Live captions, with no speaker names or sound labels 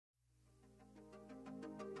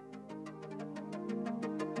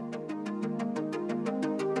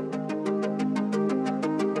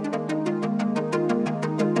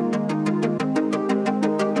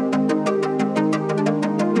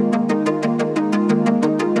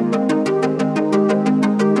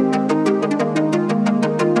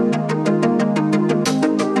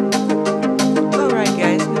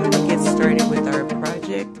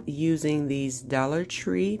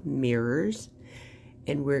Tree mirrors,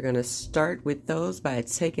 and we're going to start with those by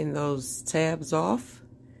taking those tabs off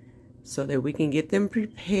so that we can get them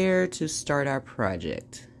prepared to start our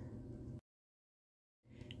project.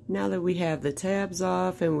 Now that we have the tabs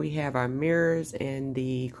off and we have our mirrors and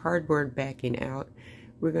the cardboard backing out,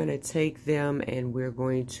 we're going to take them and we're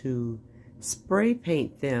going to spray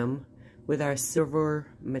paint them with our silver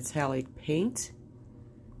metallic paint.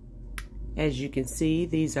 As you can see,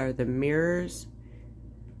 these are the mirrors.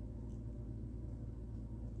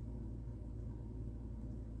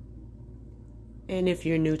 And if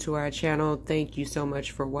you're new to our channel, thank you so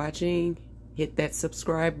much for watching. Hit that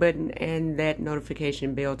subscribe button and that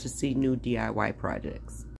notification bell to see new DIY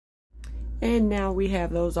projects. And now we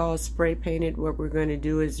have those all spray painted. What we're going to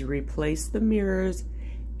do is replace the mirrors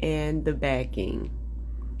and the backing.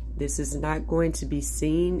 This is not going to be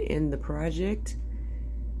seen in the project,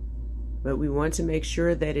 but we want to make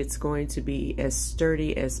sure that it's going to be as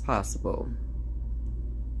sturdy as possible.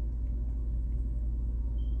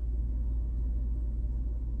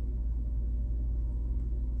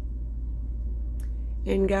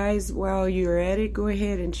 And guys, while you're at it, go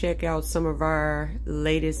ahead and check out some of our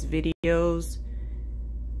latest videos.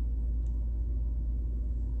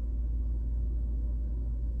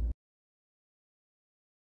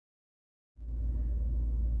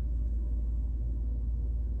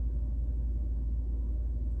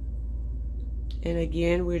 And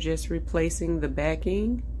again, we're just replacing the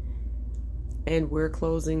backing and we're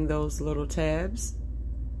closing those little tabs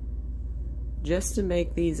just to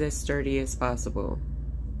make these as sturdy as possible.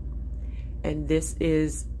 And this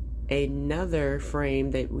is another frame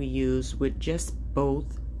that we use with just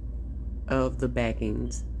both of the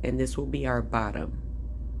backings, and this will be our bottom.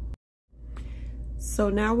 So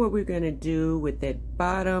now what we're going to do with that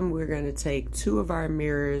bottom, we're going to take two of our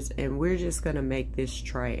mirrors and we're just going to make this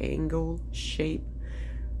triangle shape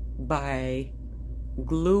by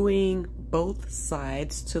gluing both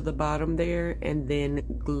sides to the bottom there and then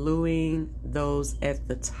gluing those at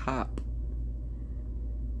the top.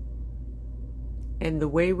 And the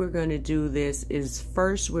way we're going to do this is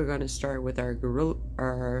first we're going to start with our glue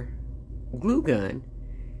gun,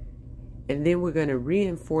 and then we're going to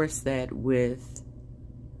reinforce that with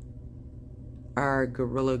our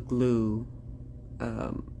Gorilla Glue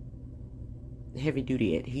heavy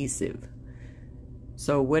duty adhesive.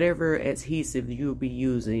 So whatever adhesive you'll be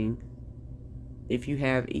using, if you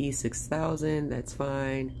have E6000, that's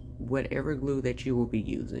fine, whatever glue that you will be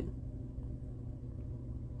using.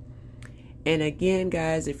 And again,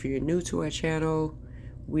 guys, if you're new to our channel,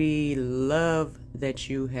 we love that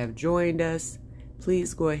you have joined us.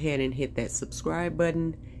 Please go ahead and hit that subscribe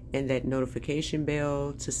button and that notification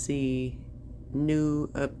bell to see new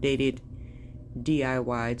updated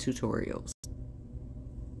DIY tutorials.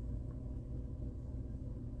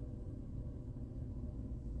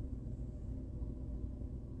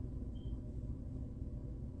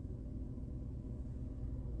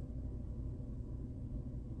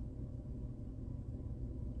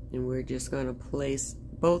 And we're just going to place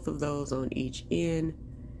both of those on each end.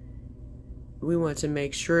 We want to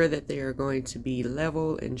make sure that they are going to be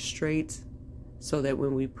level and straight so that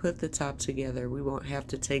when we put the top together, we won't have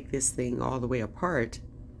to take this thing all the way apart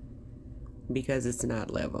because it's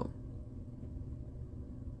not level.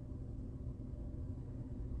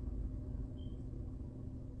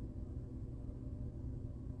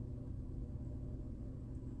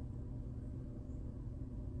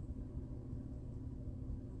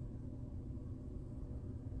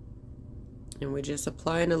 And we're just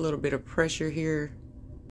applying a little bit of pressure here.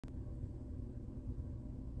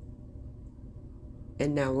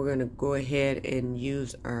 And now we're going to go ahead and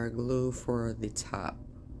use our glue for the top.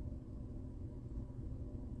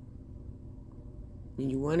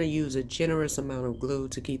 And you want to use a generous amount of glue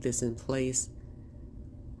to keep this in place.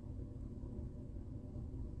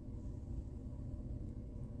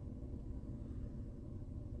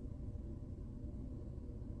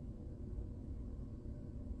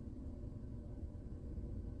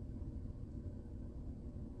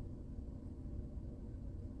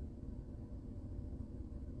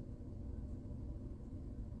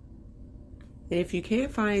 And if you can't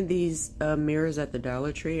find these mirrors at the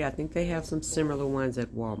Dollar Tree, I think they have some similar ones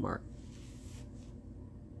at Walmart.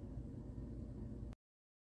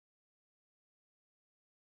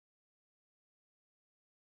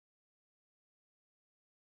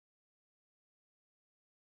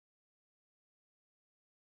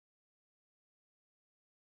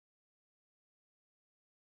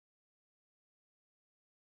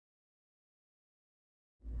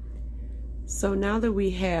 So now that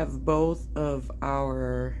we have both of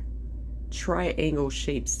our triangle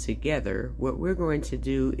shapes together, what we're going to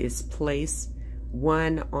do is place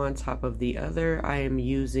one on top of the other. I am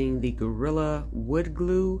using the Gorilla wood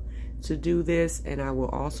glue to do this, and I will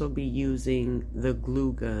also be using the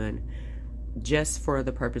glue gun just for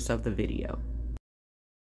the purpose of the video.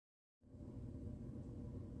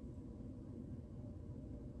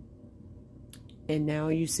 And now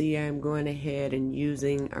you see I'm going ahead and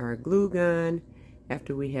using our glue gun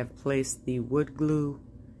after we have placed the wood glue.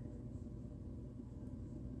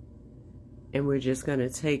 And we're just going to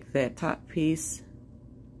take that top piece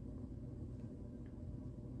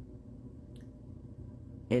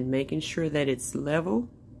and making sure that it's level.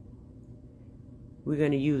 We're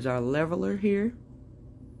going to use our leveler here.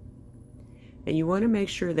 And you want to make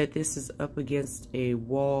sure that this is up against a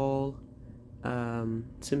wall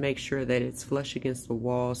to make sure that it's flush against the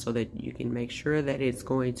wall so that you can make sure that it's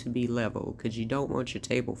going to be level, because you don't want your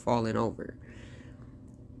table falling over.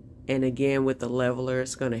 And again, with the leveler,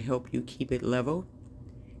 it's going to help you keep it level.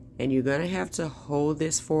 And you're going to have to hold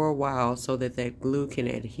this for a while so that that glue can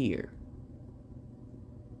adhere.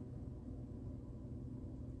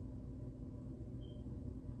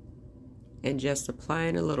 And just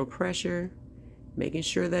applying a little pressure, making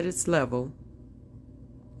sure that it's level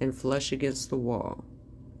and flush against the wall.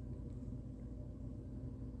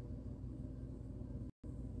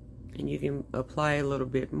 And you can apply a little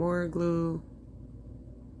bit more glue.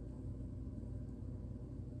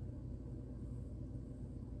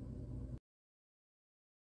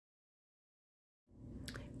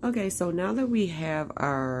 Okay, so now that we have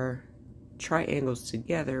our triangles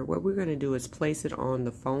together, what we're going to do is place it on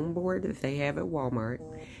the foam board that they have at Walmart.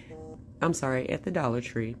 I'm sorry, at the Dollar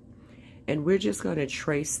Tree. And we're just going to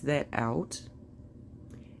trace that out.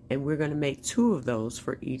 And we're going to make 2 of those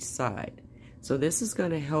for each side. So this is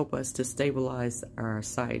going to help us to stabilize our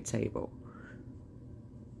side table.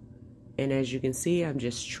 And as you can see, I'm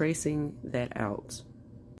just tracing that out.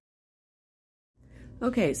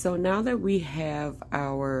 Okay, so now that we have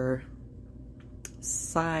our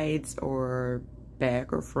sides or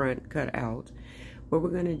back or front cut out, what we're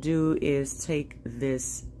going to do is take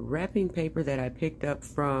this wrapping paper that I picked up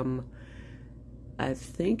from, I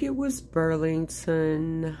think it was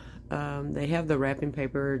Burlington. They have the wrapping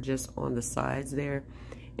paper just on the sides there,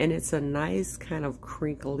 and it's a nice kind of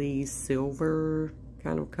crinkly silver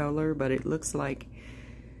kind of color, but it looks like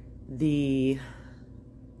the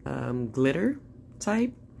glitter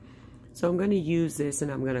type. So I'm going to use this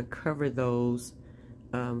and I'm going to cover those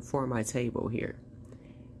for my table here.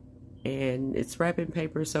 And it's wrapping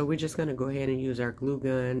paper, so we're just going to go ahead and use our glue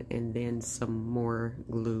gun and then some more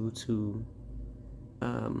glue to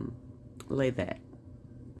lay that.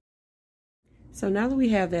 So now that we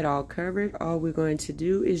have that all covered, all we're going to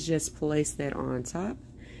do is just place that on top,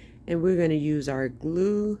 and we're going to use our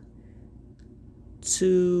glue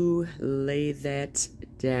to lay that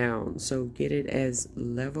down. So get it as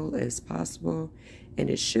level as possible, and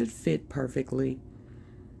it should fit perfectly.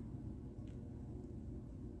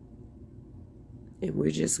 And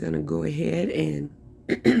we're just going to go ahead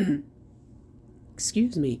and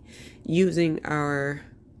excuse me, using our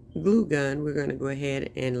glue gun, we're going to go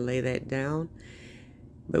ahead and lay that down.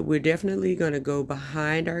 But we're definitely going to go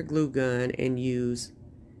behind our glue gun and use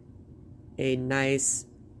a nice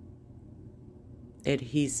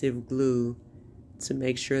adhesive glue to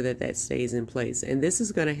make sure that that stays in place. And this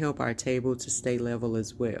is going to help our table to stay level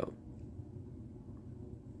as well.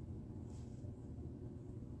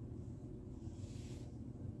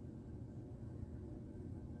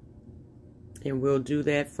 And we'll do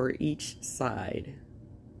that for each side.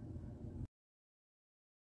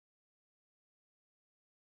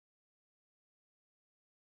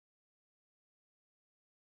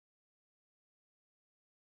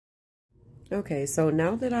 Okay, so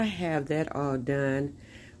now that I have that all done,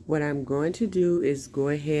 what I'm going to do is go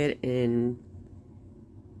ahead and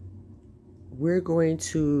we're going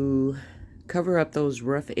to cover up those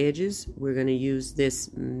rough edges. We're going to use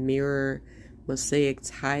this mirror mosaic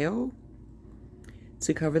tile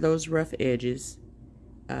to cover those rough edges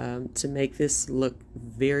to make this look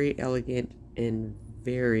very elegant and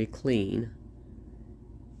very clean.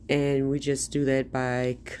 And we just do that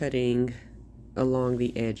by cutting along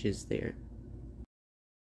the edges there.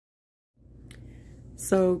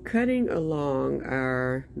 So cutting along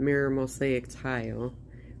our mirror mosaic tile,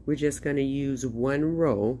 we're just going to use one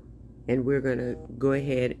row, and we're going to go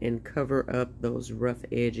ahead and cover up those rough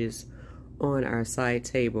edges on our side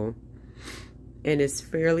table. And it's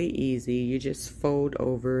fairly easy. You just fold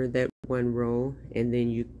over that one row and then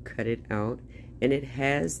you cut it out, and it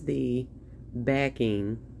has the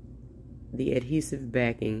backing, the adhesive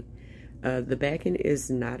backing The backing is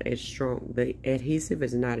not as strong. The adhesive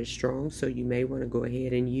is not as strong, so you may want to go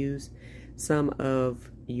ahead and use some of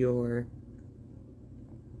your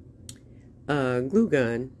glue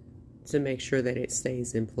gun to make sure that it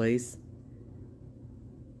stays in place.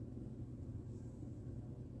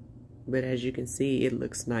 But as you can see, it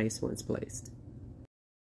looks nice once placed.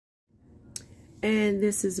 And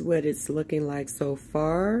this is what it's looking like so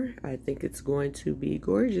far. I think it's going to be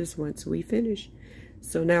gorgeous once we finish.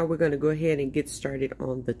 So now we're going to go ahead and get started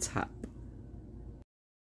on the top.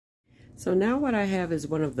 So now what I have is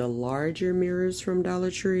one of the larger mirrors from Dollar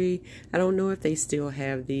Tree. I don't know if they still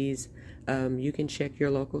have these. You can check your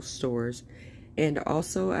local stores. And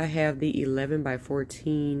also I have the 11 by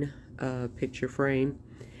 14 picture frame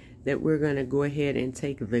that we're going to go ahead and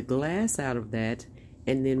take the glass out of that,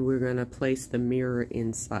 and then we're going to place the mirror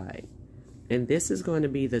inside. And this is going to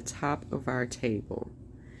be the top of our table.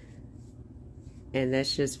 And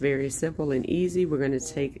that's just very simple and easy. We're going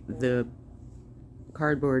to take the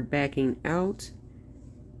cardboard backing out,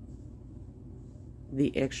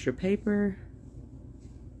 the extra paper,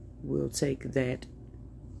 we'll take that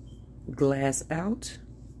glass out,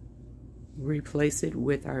 replace it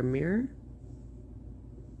with our mirror.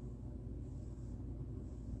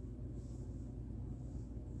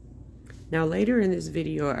 Now later in this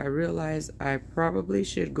video, I realized I probably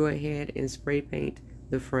should go ahead and spray paint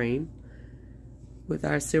the frame with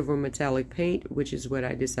our silver metallic paint, which is what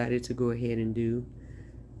I decided to go ahead and do,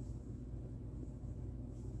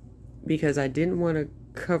 because I didn't want to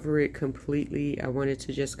cover it completely. I wanted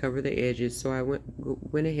to just cover the edges, so I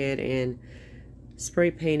went ahead and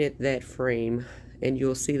spray painted that frame, and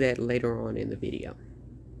you'll see that later on in the video.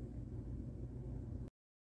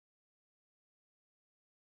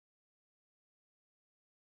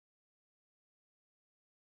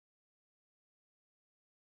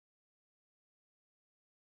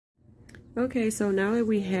 Okay, so now that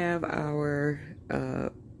we have our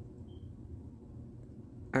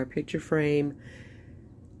picture frame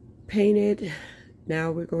painted, now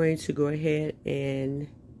we're going to go ahead and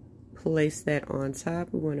place that on top.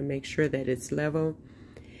 We want to make sure that it's level.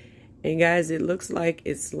 And guys, it looks like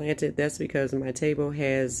it's slanted. That's because my table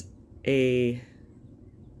has it's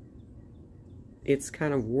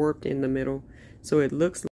kind of warped in the middle, so it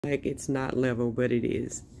looks like it's not level, but it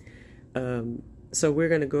is. So we're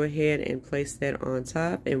going to go ahead and place that on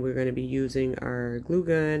top, and we're going to be using our glue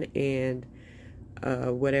gun and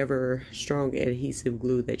whatever strong adhesive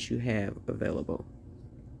glue that you have available.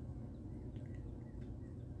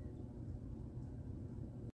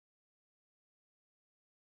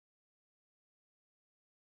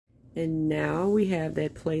 And now we have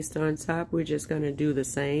that placed on top. We're just going to do the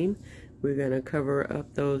same. We're going to cover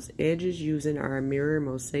up those edges using our mirror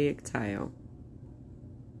mosaic tile.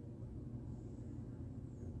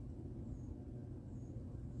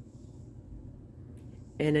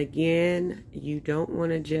 And again, you don't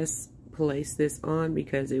want to just place this on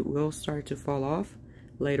because it will start to fall off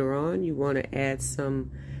later on. You want to add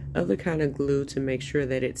some other kind of glue to make sure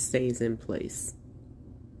that it stays in place.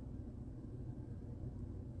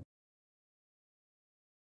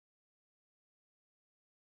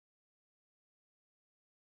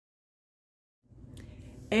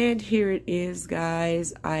 And here it is,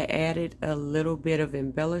 guys. I added a little bit of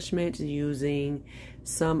embellishment using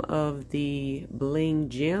some of the bling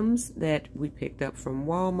gems that we picked up from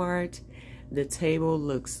Walmart. The table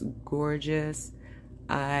looks gorgeous.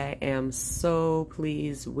 I am so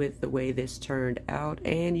pleased with the way this turned out,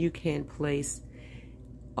 and you can place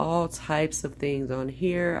all types of things on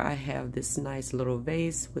here. I have this nice little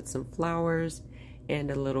vase with some flowers and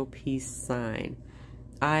a little peace sign.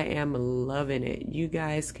 I am loving it. You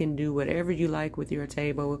guys can do whatever you like with your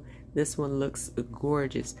table. This one looks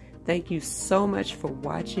gorgeous. Thank you so much for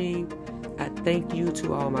watching. I thank you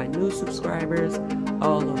to all my new subscribers,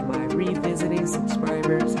 all of my revisiting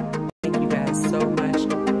subscribers.